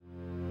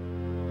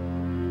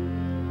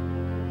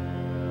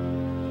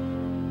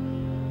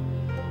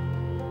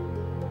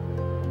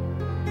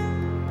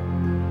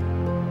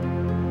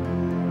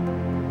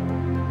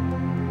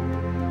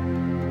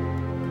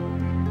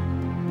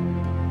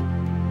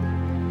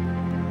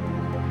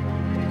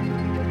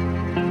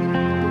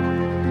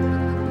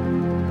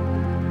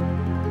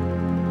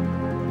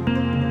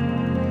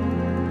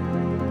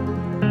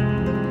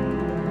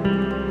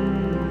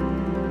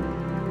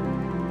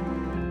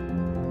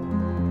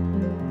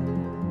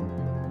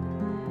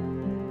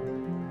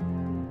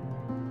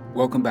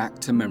Welcome back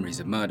to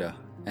Memories of Murder,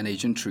 an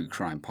Asian true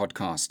crime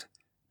podcast.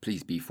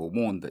 Please be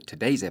forewarned that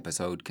today's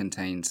episode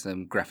contains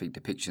some graphic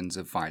depictions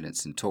of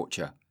violence and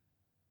torture.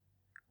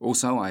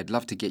 Also, I'd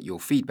love to get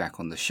your feedback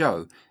on the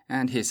show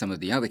and hear some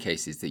of the other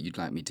cases that you'd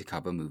like me to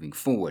cover moving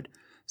forward.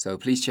 So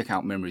please check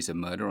out Memories of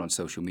Murder on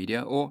social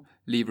media or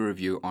leave a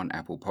review on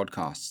Apple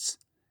Podcasts.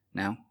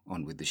 Now,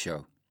 on with the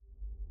show.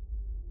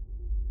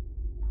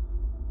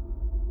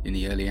 In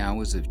the early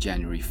hours of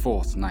January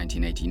 4th,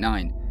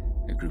 1989,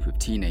 a group of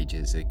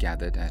teenagers are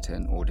gathered at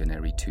an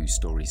ordinary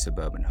two-story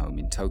suburban home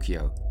in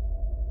Tokyo.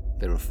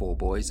 There are 4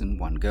 boys and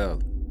 1 girl,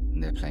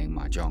 and they're playing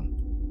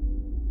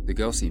mahjong. The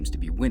girl seems to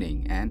be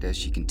winning, and as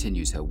she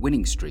continues her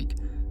winning streak,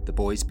 the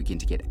boys begin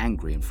to get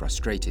angry and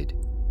frustrated.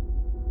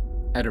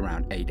 At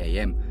around 8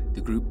 a.m.,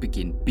 the group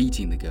begin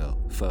beating the girl,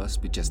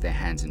 first with just their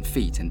hands and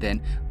feet, and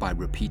then by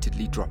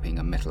repeatedly dropping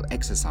a metal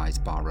exercise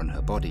bar on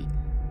her body.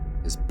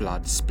 As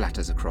blood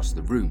splatters across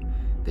the room,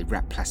 they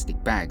wrap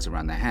plastic bags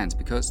around their hands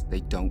because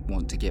they don't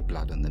want to get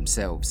blood on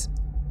themselves.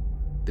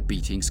 The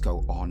beatings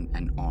go on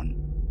and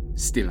on.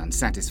 Still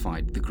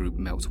unsatisfied, the group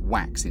melts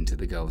wax into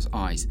the girl's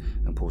eyes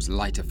and pours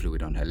lighter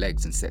fluid on her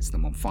legs and sets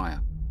them on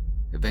fire.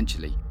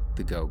 Eventually,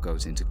 the girl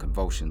goes into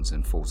convulsions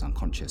and falls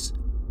unconscious.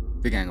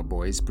 The gang of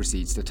boys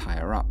proceeds to tie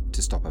her up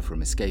to stop her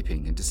from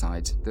escaping and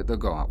decides that they'll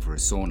go out for a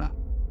sauna.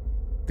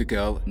 The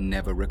girl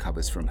never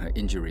recovers from her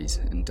injuries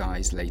and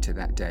dies later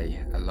that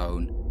day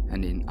alone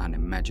and in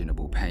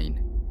unimaginable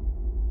pain.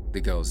 The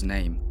girl's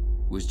name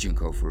was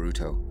Junko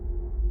Furuta,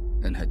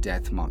 and her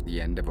death marked the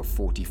end of a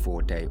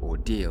 44-day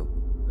ordeal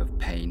of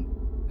pain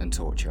and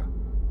torture.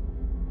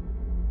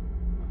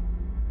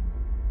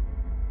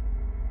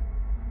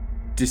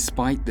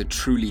 Despite the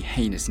truly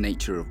heinous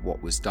nature of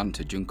what was done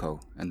to Junko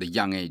and the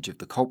young age of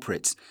the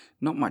culprits,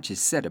 not much is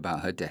said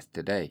about her death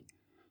today.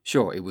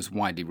 Sure, it was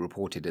widely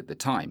reported at the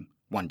time.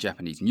 One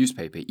Japanese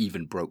newspaper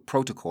even broke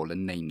protocol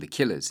and named the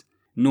killers.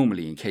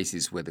 Normally, in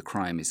cases where the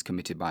crime is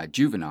committed by a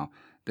juvenile,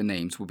 the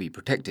names will be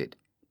protected.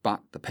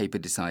 But the paper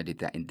decided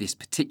that in this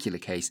particular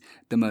case,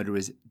 the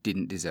murderers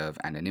didn't deserve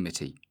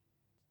anonymity.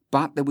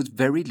 But there was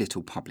very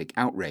little public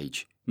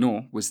outrage,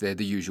 nor was there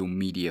the usual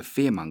media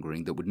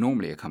fear-mongering that would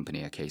normally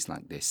accompany a case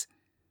like this.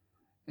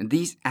 And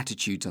these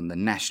attitudes on the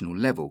national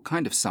level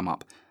kind of sum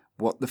up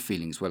what the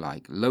feelings were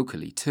like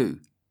locally too.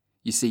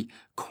 You see,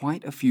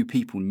 quite a few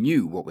people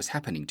knew what was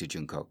happening to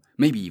Junko,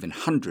 maybe even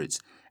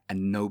hundreds,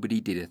 and nobody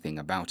did a thing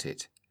about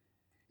it.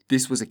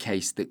 This was a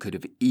case that could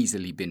have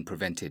easily been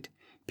prevented.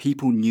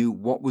 People knew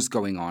what was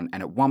going on,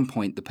 and at one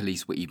point the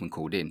police were even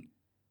called in.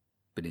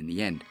 But in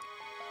the end,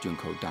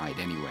 Junko died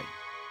anyway.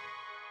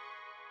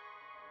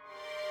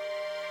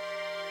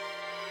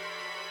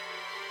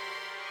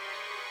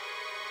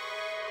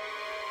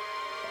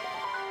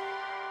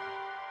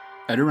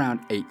 At around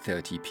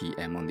 8:30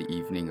 p.m. on the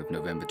evening of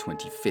November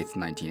 25th,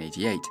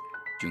 1988,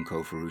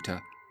 Junko Furuta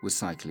was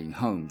cycling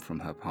home from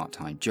her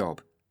part-time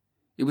job.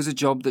 It was a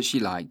job that she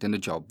liked and a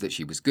job that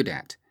she was good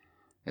at.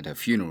 At her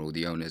funeral,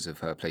 the owners of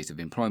her place of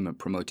employment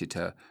promoted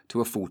her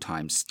to a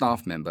full-time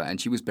staff member,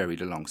 and she was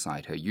buried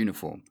alongside her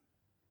uniform.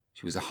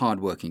 She was a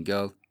hard-working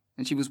girl,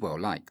 and she was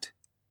well-liked.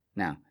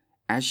 Now,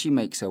 as she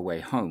makes her way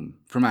home,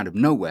 from out of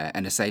nowhere,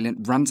 an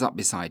assailant runs up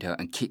beside her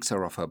and kicks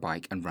her off her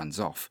bike and runs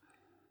off.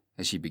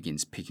 As she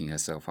begins picking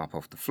herself up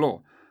off the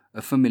floor,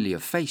 a familiar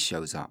face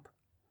shows up.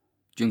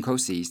 Junko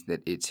sees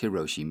that it's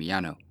Hiroshi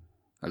Miyano,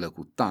 a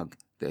local thug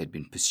that had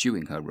been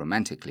pursuing her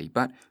romantically,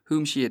 but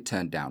whom she had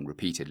turned down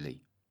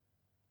repeatedly.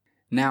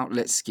 Now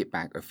let's skip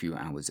back a few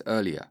hours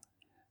earlier.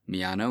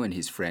 Miyano and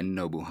his friend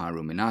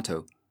Nobuharu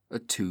Minato are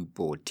 2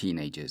 bored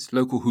teenagers,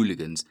 local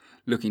hooligans,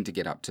 looking to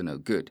get up to no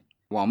good.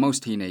 While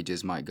most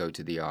teenagers might go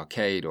to the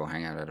arcade or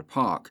hang out at a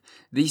park,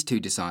 these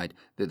 2 decide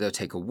that they'll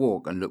take a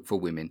walk and look for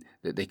women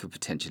that they could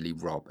potentially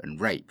rob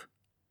and rape.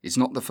 It's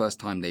not the first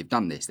time they've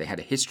done this. They had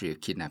a history of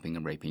kidnapping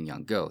and raping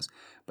young girls,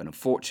 but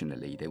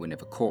unfortunately they were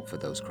never caught for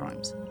those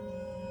crimes.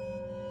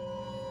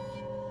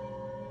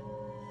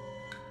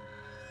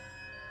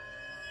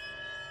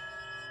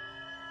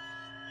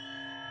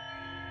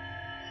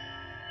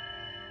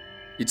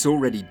 It's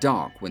already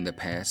dark when the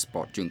pair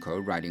spot Junko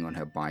riding on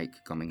her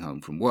bike coming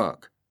home from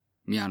work.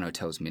 Miyano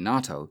tells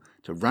Minato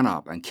to run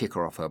up and kick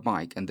her off her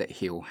bike and that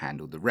he'll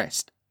handle the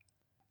rest.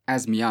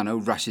 As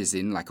Miyano rushes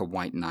in like a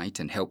white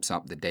knight and helps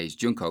up the dazed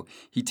Junko,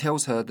 he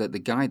tells her that the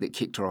guy that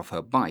kicked her off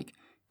her bike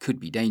could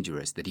be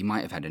dangerous, that he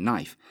might have had a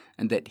knife,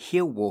 and that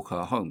he'll walk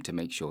her home to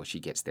make sure she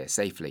gets there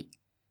safely.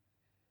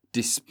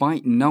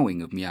 Despite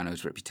knowing of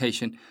Miyano's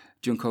reputation,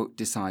 Junko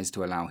decides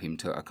to allow him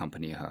to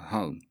accompany her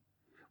home.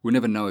 We'll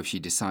never know if she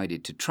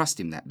decided to trust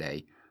him that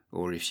day,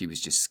 or if she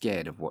was just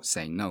scared of what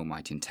saying no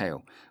might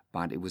entail,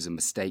 but it was a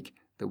mistake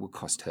that would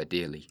cost her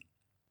dearly.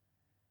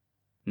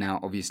 Now,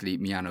 obviously,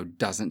 Miyano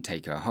doesn't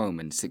take her home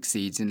and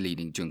succeeds in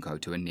leading Junko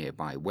to a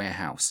nearby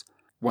warehouse.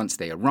 Once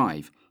they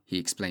arrive, he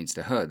explains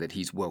to her that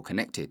he's well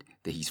connected,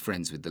 that he's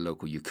friends with the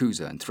local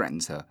Yakuza, and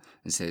threatens her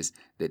and says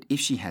that if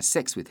she has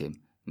sex with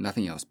him,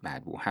 nothing else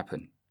bad will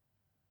happen.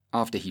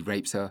 After he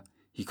rapes her,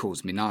 he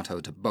calls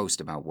Minato to boast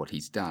about what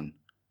he's done,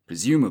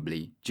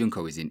 Presumably,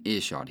 Junko is in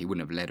earshot. He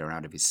wouldn't have let her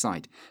out of his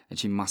sight, and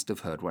she must have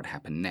heard what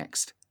happened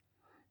next.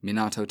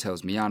 Minato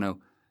tells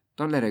Miyano,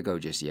 "Don't let her go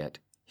just yet.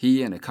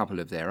 He and a couple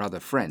of their other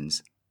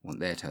friends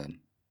want their turn."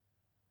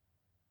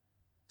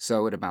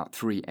 So at about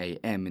 3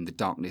 a.m. in the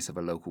darkness of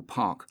a local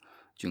park,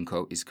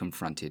 Junko is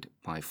confronted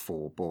by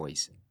 4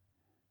 boys.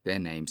 Their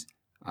names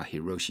are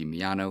Hiroshi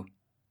Miyano,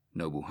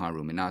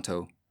 Nobuharu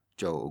Minato,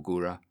 Joe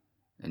Ogura,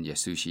 and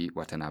Yasushi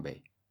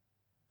Watanabe.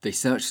 They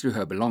search through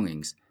her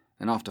belongings,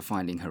 and after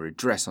finding her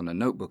address on a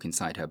notebook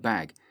inside her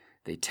bag,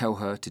 they tell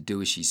her to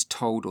do as she's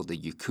told or the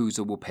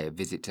Yakuza will pay a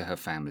visit to her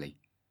family.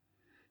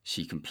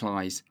 She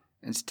complies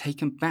and is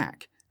taken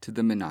back to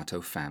the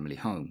Minato family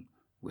home,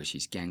 where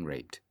she's gang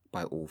raped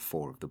by all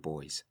 4 of the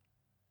boys.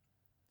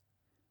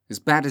 As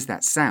bad as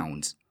that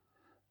sounds,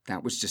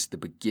 that was just the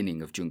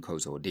beginning of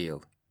Junko's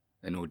ordeal,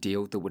 an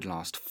ordeal that would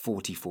last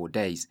 44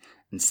 days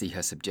and see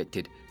her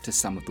subjected to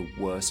some of the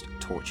worst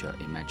torture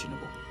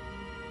imaginable.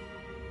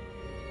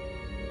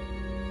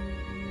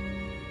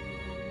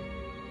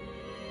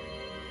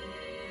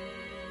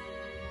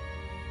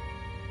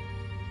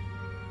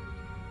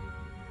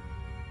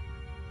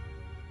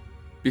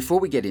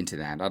 Before we get into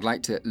that, I'd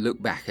like to look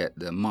back at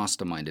the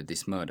mastermind of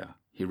this murder,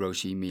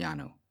 Hiroshi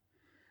Miyano.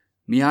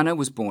 Miyano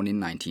was born in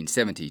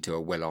 1970 to a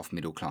well-off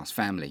middle-class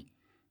family.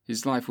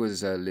 His life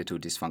was a little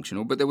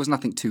dysfunctional, but there was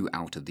nothing too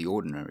out of the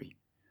ordinary.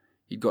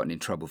 He'd gotten in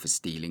trouble for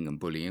stealing and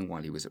bullying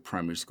while he was at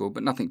primary school,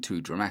 but nothing too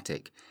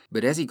dramatic.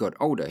 But as he got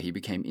older, he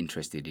became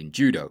interested in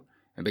judo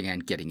and began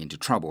getting into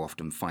trouble,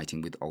 often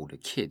fighting with older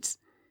kids.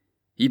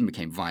 He even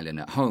became violent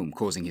at home,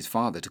 causing his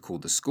father to call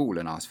the school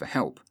and ask for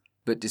help.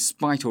 But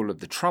despite all of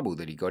the trouble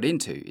that he got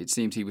into, it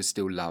seems he was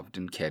still loved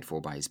and cared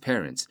for by his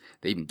parents.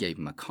 They even gave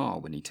him a car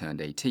when he turned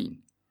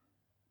 18.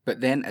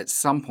 But then, at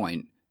some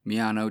point,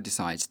 Miyano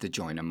decides to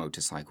join a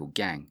motorcycle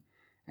gang,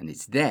 and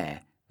it's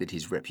there that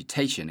his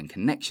reputation and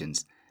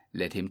connections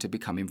led him to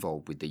become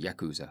involved with the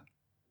Yakuza.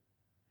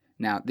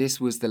 Now, this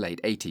was the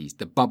late 80s,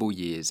 the bubble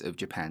years of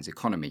Japan's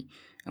economy,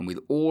 and with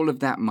all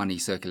of that money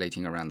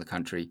circulating around the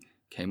country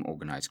came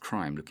organized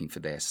crime looking for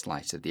their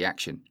slice of the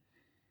action.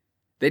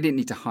 They didn't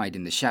need to hide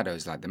in the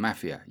shadows like the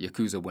mafia.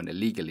 Yakuza weren't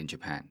illegal in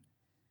Japan.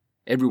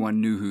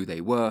 Everyone knew who they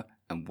were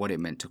and what it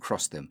meant to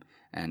cross them,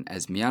 and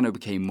as Miyano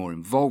became more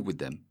involved with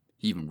them,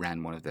 he even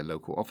ran one of their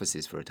local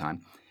offices for a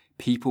time,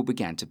 people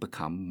began to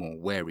become more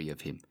wary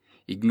of him,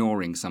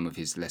 ignoring some of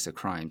his lesser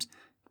crimes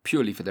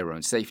purely for their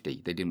own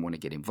safety. They didn't want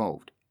to get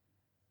involved.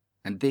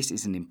 And this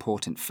is an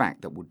important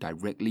fact that will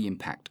directly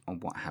impact on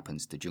what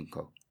happens to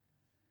Junko.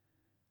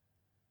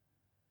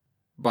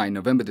 By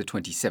November the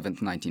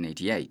 27th,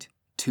 1988,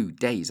 2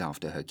 days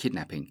after her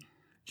kidnapping,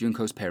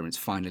 Junko's parents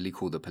finally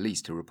called the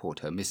police to report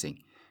her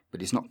missing,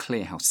 but it's not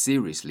clear how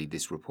seriously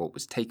this report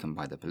was taken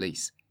by the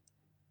police.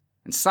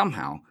 And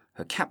somehow,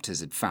 her captors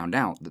had found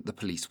out that the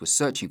police were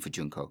searching for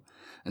Junko,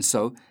 and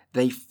so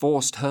they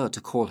forced her to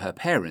call her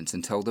parents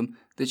and tell them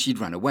that she'd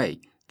run away,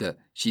 that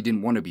she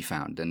didn't want to be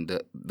found, and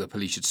that the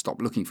police should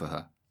stop looking for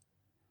her.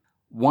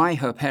 Why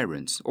her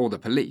parents, or the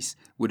police,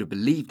 would have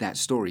believed that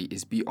story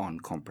is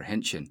beyond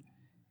comprehension.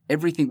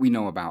 Everything we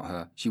know about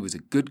her, she was a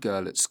good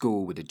girl at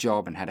school with a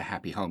job and had a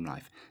happy home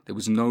life. There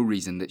was no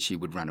reason that she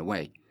would run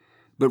away.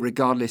 But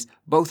regardless,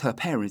 both her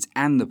parents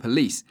and the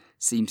police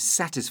seemed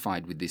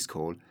satisfied with this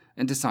call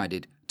and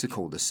decided to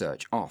call the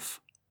search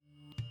off.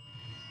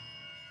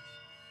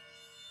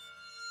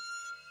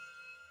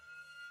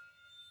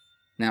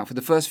 Now, for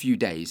the first few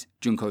days,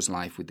 Junko's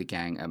life with the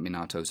gang at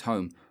Minato's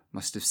home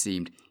must have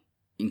seemed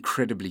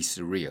incredibly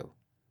surreal.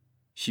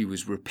 She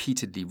was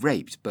repeatedly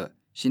raped, but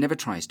she never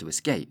tries to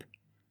escape.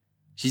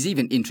 She's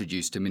even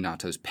introduced to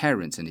Minato's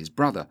parents and his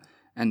brother,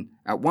 and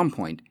at one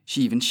point,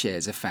 she even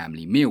shares a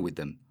family meal with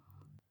them.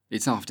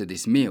 It's after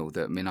this meal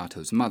that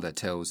Minato's mother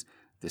tells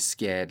the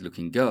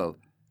scared-looking girl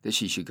that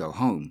she should go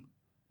home.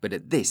 But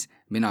at this,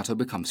 Minato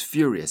becomes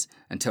furious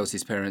and tells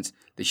his parents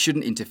they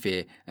shouldn't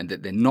interfere and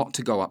that they're not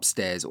to go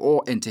upstairs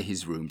or enter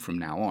his room from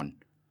now on.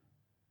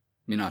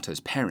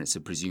 Minato's parents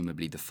are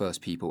presumably the first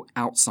people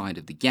outside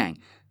of the gang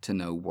to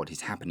know what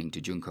is happening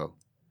to Junko.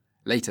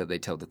 Later, they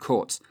tell the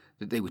courts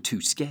that they were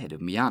too scared of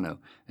Miyano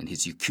and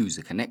his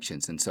Yakuza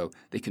connections, and so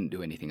they couldn't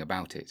do anything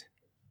about it.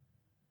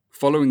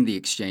 Following the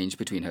exchange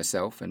between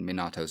herself and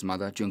Minato's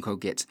mother, Junko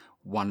gets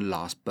one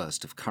last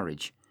burst of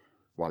courage.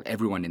 While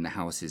everyone in the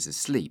house is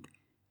asleep,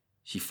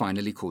 she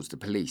finally calls the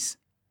police.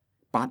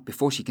 But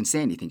before she can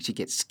say anything, she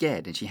gets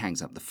scared and she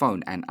hangs up the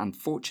phone, and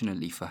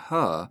unfortunately for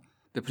her,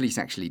 the police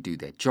actually do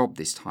their job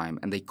this time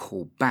and they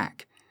call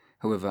back.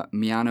 However,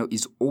 Miyano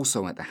is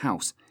also at the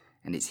house,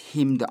 and it's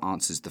him that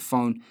answers the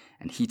phone,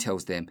 and he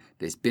tells them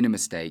there's been a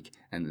mistake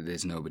and that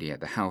there's nobody at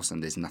the house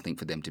and there's nothing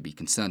for them to be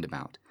concerned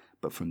about.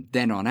 But from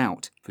then on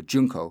out, for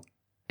Junko,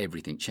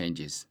 everything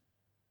changes.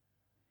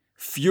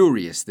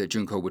 Furious that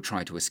Junko would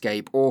try to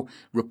escape or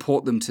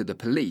report them to the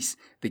police,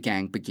 the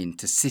gang begin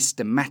to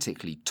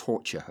systematically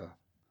torture her.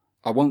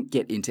 I won't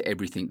get into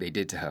everything they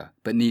did to her,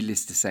 but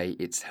needless to say,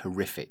 it's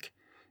horrific.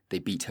 They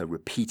beat her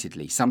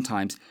repeatedly,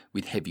 sometimes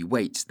with heavy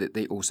weights that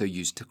they also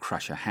used to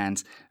crush her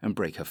hands and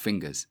break her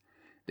fingers.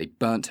 They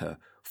burnt her,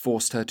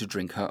 forced her to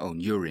drink her own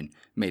urine,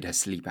 made her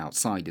sleep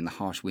outside in the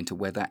harsh winter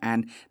weather,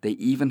 and they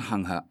even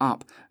hung her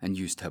up and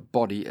used her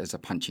body as a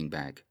punching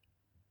bag.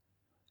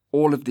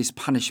 All of this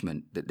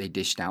punishment that they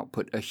dished out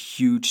put a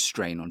huge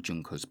strain on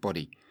Junko's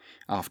body.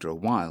 After a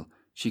while,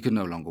 she could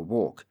no longer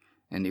walk,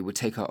 and it would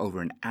take her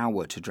over an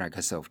hour to drag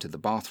herself to the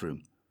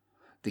bathroom.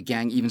 The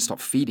gang even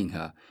stopped feeding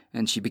her,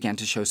 and she began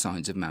to show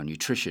signs of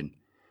malnutrition.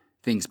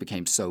 Things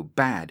became so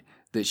bad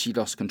that she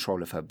lost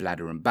control of her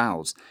bladder and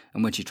bowels,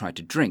 and when she tried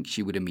to drink,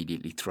 she would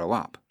immediately throw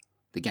up.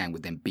 The gang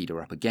would then beat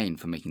her up again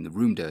for making the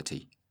room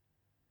dirty.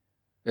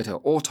 At her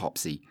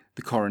autopsy,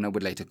 the coroner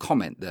would later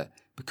comment that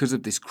because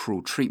of this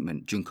cruel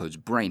treatment, Junko's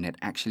brain had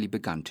actually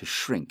begun to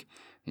shrink,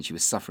 and she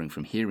was suffering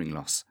from hearing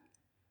loss.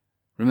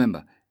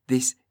 Remember,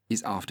 this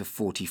is after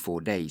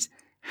 44 days.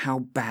 How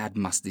bad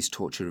must this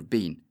torture have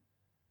been?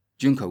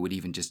 Junko would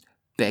even just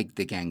beg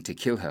the gang to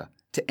kill her,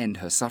 to end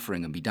her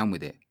suffering and be done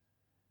with it.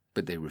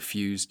 But they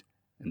refused,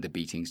 and the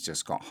beatings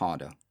just got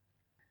harder.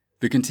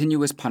 The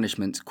continuous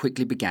punishments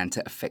quickly began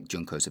to affect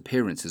Junko's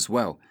appearance as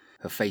well.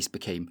 Her face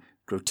became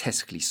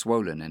grotesquely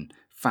swollen, and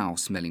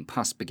foul-smelling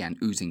pus began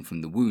oozing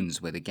from the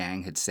wounds where the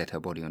gang had set her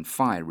body on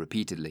fire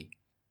repeatedly.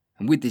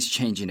 And with this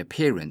change in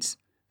appearance,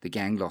 the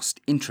gang lost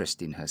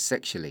interest in her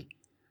sexually.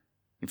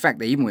 In fact,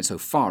 they even went so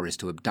far as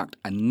to abduct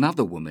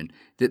another woman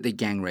that they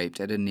gang raped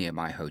at a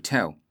nearby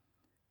hotel.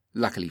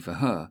 Luckily for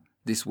her,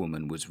 this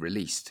woman was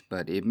released,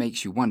 but it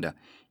makes you wonder,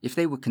 if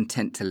they were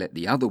content to let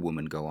the other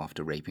woman go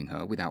after raping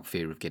her without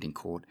fear of getting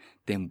caught,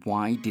 then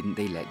why didn't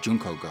they let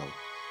Junko go?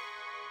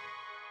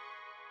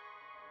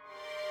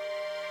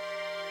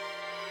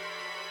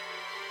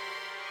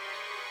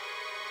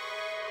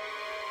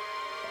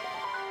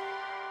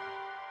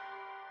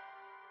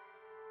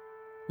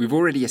 We've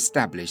already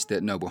established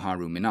that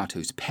Nobuharu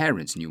Minato's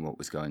parents knew what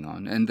was going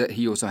on, and that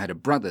he also had a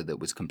brother that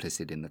was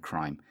complicit in the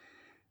crime.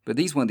 But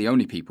these weren't the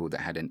only people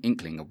that had an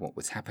inkling of what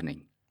was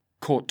happening.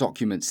 Court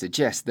documents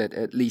suggest that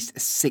at least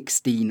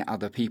 16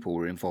 other people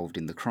were involved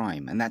in the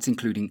crime, and that's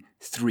including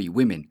 3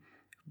 women.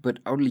 But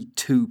only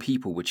 2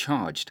 people were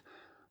charged.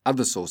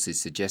 Other sources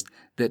suggest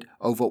that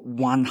over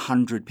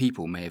 100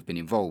 people may have been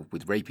involved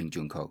with raping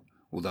Junko,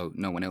 although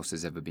no one else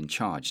has ever been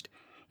charged.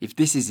 If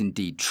this is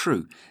indeed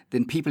true,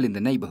 then people in the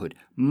neighborhood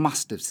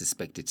must have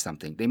suspected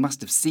something. They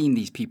must have seen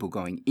these people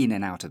going in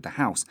and out of the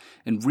house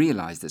and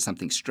realized that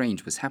something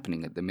strange was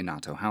happening at the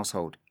Minato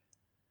household.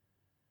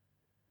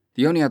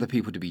 The only other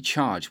people to be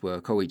charged were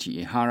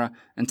Koichi Ihara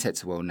and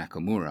Tetsuo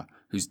Nakamura,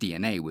 whose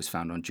DNA was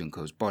found on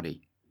Junko's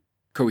body.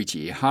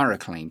 Koichi Ihara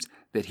claims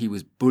that he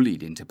was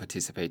bullied into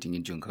participating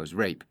in Junko's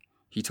rape.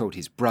 He told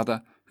his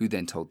brother, who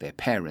then told their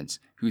parents,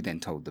 who then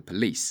told the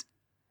police.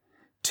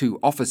 2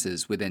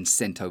 officers were then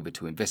sent over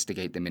to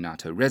investigate the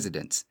Minato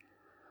residence.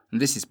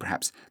 And this is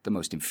perhaps the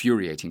most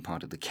infuriating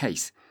part of the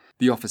case.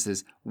 The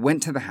officers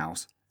went to the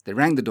house, they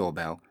rang the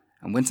doorbell,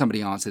 and when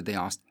somebody answered, they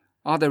asked,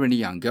 "Are there any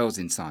young girls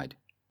inside?"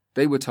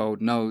 They were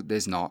told, "No,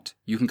 there's not.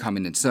 You can come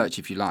in and search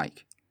if you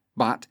like."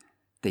 But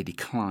they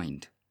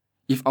declined.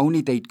 If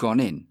only they'd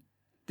gone in.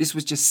 This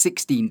was just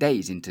 16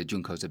 days into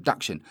Junko's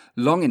abduction,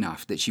 long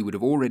enough that she would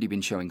have already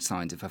been showing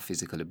signs of her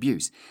physical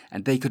abuse,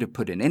 and they could have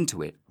put an end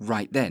to it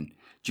right then.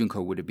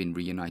 Junko would have been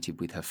reunited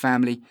with her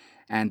family,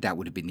 and that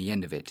would have been the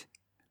end of it.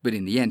 But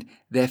in the end,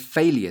 their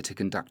failure to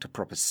conduct a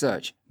proper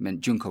search meant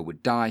Junko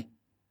would die,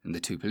 and the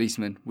 2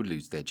 policemen would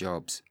lose their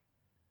jobs.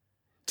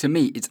 To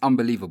me, it's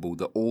unbelievable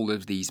that all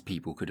of these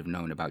people could have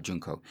known about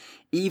Junko.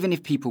 Even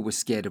if people were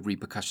scared of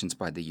repercussions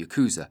by the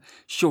Yakuza,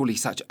 surely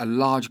such a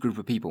large group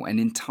of people, an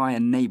entire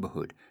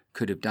neighborhood,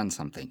 could have done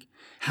something.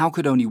 How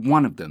could only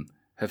one of them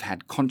have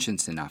had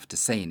conscience enough to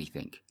say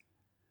anything?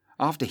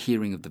 After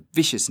hearing of the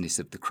viciousness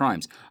of the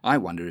crimes, I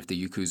wonder if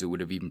the Yakuza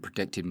would have even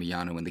protected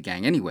Miyano and the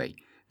gang anyway.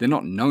 They're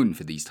not known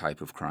for these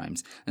type of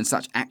crimes, and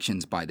such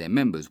actions by their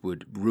members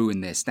would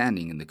ruin their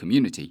standing in the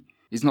community.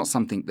 It's not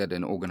something that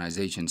an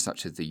organization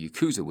such as the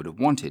Yakuza would have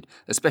wanted,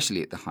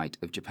 especially at the height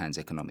of Japan's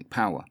economic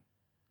power.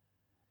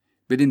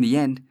 But in the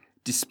end,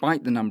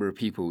 despite the number of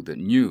people that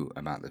knew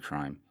about the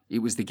crime, it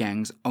was the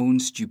gang's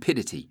own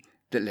stupidity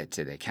that led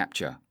to their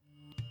capture.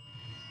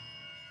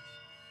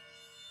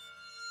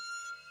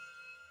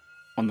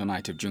 On the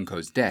night of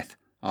Junko's death,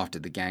 after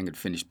the gang had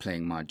finished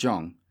playing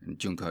mahjong and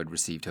Junko had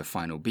received her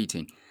final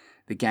beating,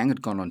 the gang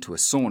had gone on to a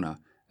sauna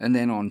and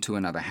then on to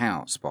another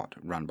hangout spot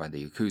run by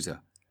the Yakuza.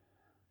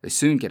 They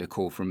soon get a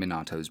call from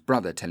Minato's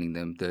brother telling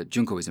them that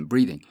Junko isn't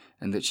breathing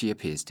and that she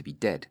appears to be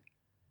dead.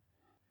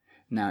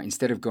 Now,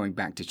 instead of going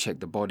back to check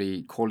the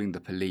body, calling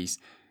the police,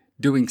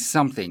 doing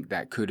something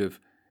that could have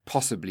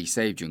possibly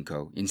saved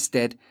Junko,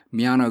 instead,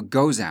 Miyano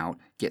goes out,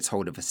 gets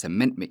hold of a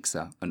cement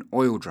mixer, an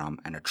oil drum,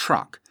 and a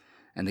truck,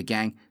 and the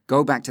gang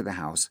go back to the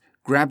house,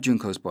 grab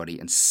Junko's body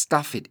and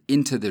stuff it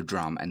into the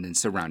drum and then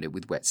surround it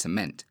with wet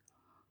cement.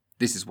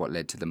 This is what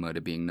led to the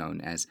murder being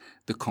known as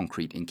the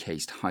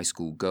concrete-encased high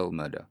school girl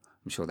murder.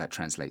 I'm sure that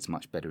translates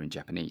much better in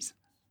Japanese.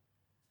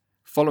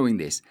 Following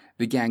this,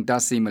 the gang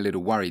does seem a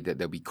little worried that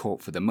they'll be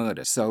caught for the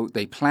murder, so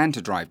they plan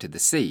to drive to the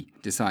sea,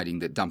 deciding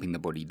that dumping the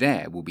body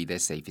there will be their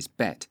safest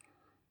bet.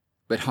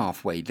 But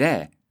halfway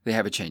there, they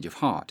have a change of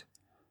heart,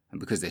 and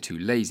because they're too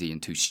lazy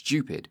and too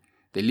stupid,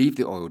 they leave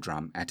the oil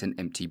drum at an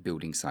empty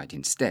building site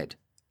instead.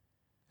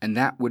 And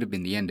that would have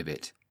been the end of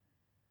it.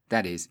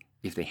 That is,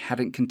 if they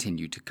hadn't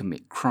continued to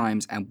commit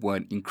crimes and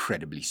weren't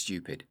incredibly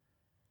stupid.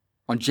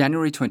 On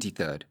January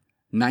 23rd,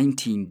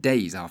 19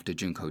 days after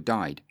Junko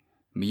died,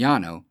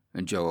 Miyano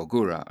and Joe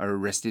Ogura are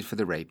arrested for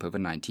the rape of a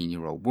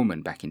 19-year-old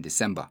woman back in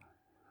December,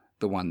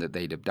 the one that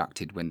they'd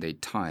abducted when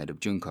they'd tired of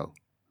Junko.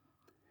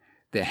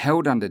 They're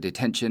held under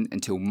detention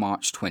until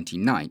March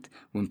 29th,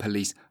 when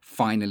police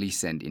finally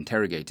send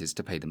interrogators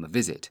to pay them a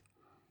visit.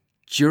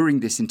 During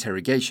this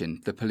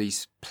interrogation, the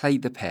police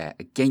played the pair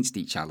against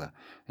each other,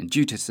 and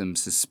due to some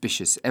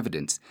suspicious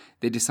evidence,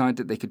 they decided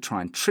that they could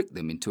try and trick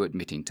them into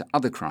admitting to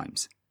other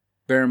crimes.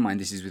 Bear in mind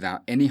this is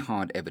without any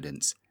hard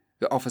evidence.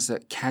 The officer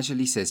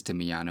casually says to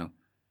Miyano,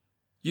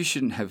 "You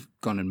shouldn't have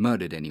gone and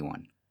murdered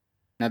anyone."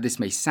 Now this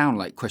may sound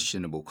like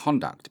questionable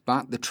conduct,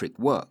 but the trick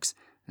works,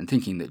 and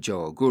thinking that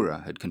Joe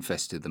Ogura had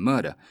confessed to the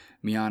murder,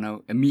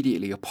 Miyano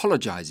immediately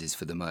apologizes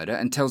for the murder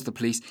and tells the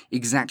police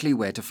exactly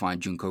where to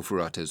find Junko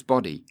Furuta's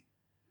body.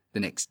 The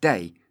next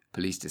day,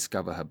 police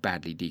discover her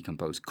badly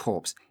decomposed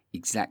corpse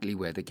exactly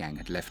where the gang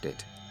had left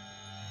it.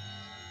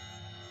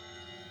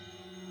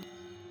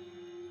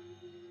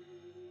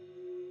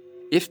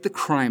 If the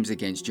crimes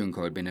against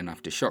Junko had been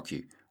enough to shock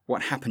you,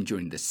 what happened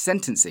during the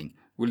sentencing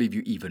will leave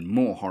you even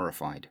more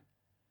horrified.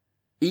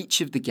 Each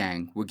of the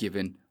gang were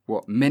given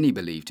what many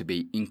believe to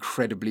be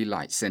incredibly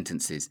light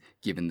sentences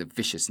given the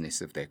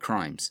viciousness of their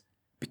crimes.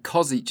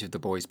 Because each of the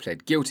boys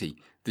pled guilty,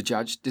 the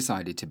judge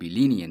decided to be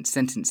lenient,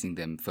 sentencing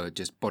them for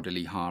just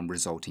bodily harm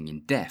resulting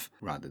in death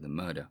rather than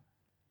murder.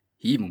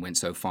 He even went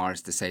so far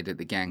as to say that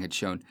the gang had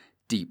shown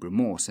deep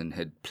remorse and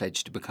had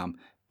pledged to become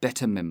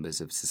better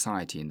members of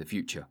society in the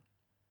future.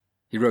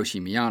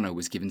 Hiroshi Miyano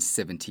was given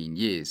 17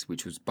 years,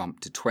 which was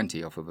bumped to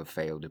 20 off of a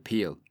failed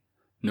appeal.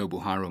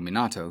 Nobuharu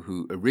Minato,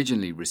 who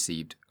originally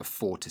received a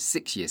 4 to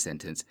 6 year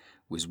sentence,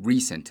 was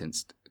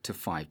resentenced to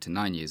 5 to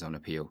 9 years on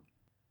appeal.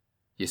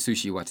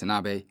 Yasushi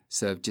Watanabe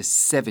served just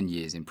 7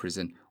 years in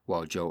prison,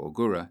 while Joe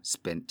Ogura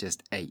spent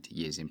just 8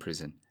 years in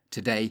prison.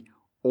 Today,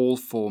 all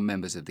 4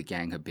 members of the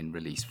gang have been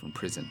released from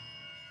prison.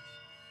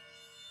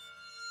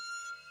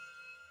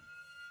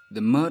 The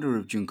murder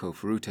of Junko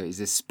Furuta is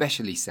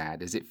especially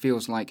sad, as it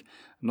feels like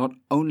not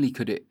only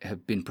could it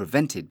have been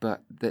prevented,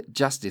 but that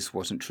justice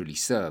wasn't truly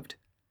served.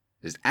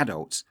 As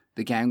adults,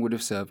 the gang would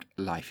have served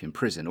life in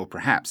prison, or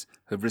perhaps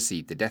have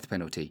received the death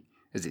penalty.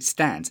 As it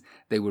stands,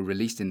 they were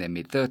released in their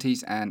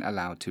mid-30s and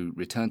allowed to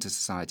return to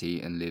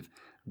society and live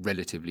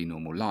relatively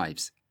normal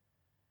lives.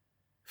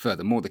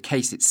 Furthermore, the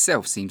case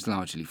itself seems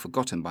largely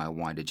forgotten by a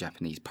wider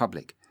Japanese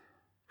public,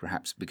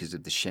 perhaps because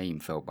of the shame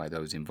felt by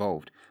those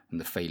involved and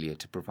the failure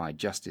to provide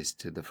justice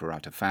to the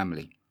Furuta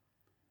family.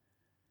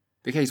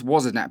 The case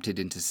was adapted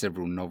into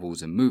several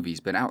novels and movies,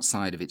 but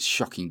outside of its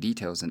shocking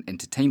details and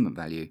entertainment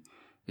value,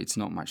 it's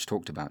not much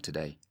talked about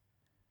today.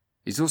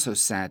 It's also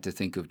sad to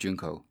think of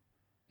Junko.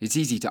 It's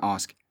easy to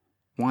ask,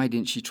 why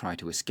didn't she try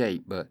to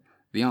escape? But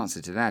the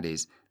answer to that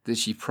is that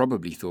she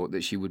probably thought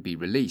that she would be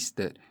released,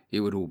 that it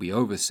would all be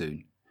over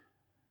soon.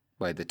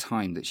 By the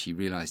time that she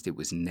realized it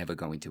was never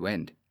going to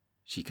end,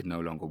 she could no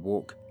longer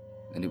walk,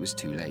 and it was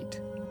too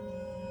late.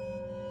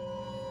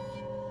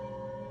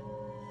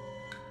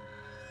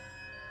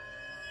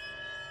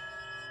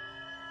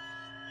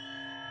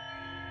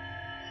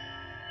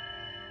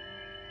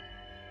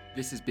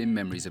 This has been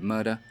Memories of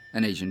Murder,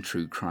 an Asian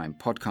true crime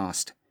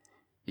podcast.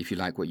 If you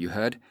like what you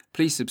heard,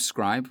 please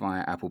subscribe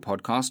via Apple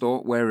Podcast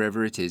or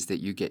wherever it is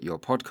that you get your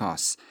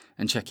podcasts,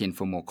 and check in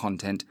for more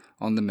content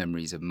on the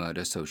Memories of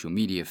Murder social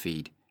media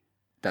feed.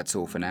 That's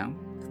all for now.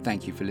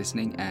 Thank you for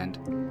listening, and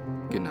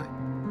good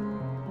night.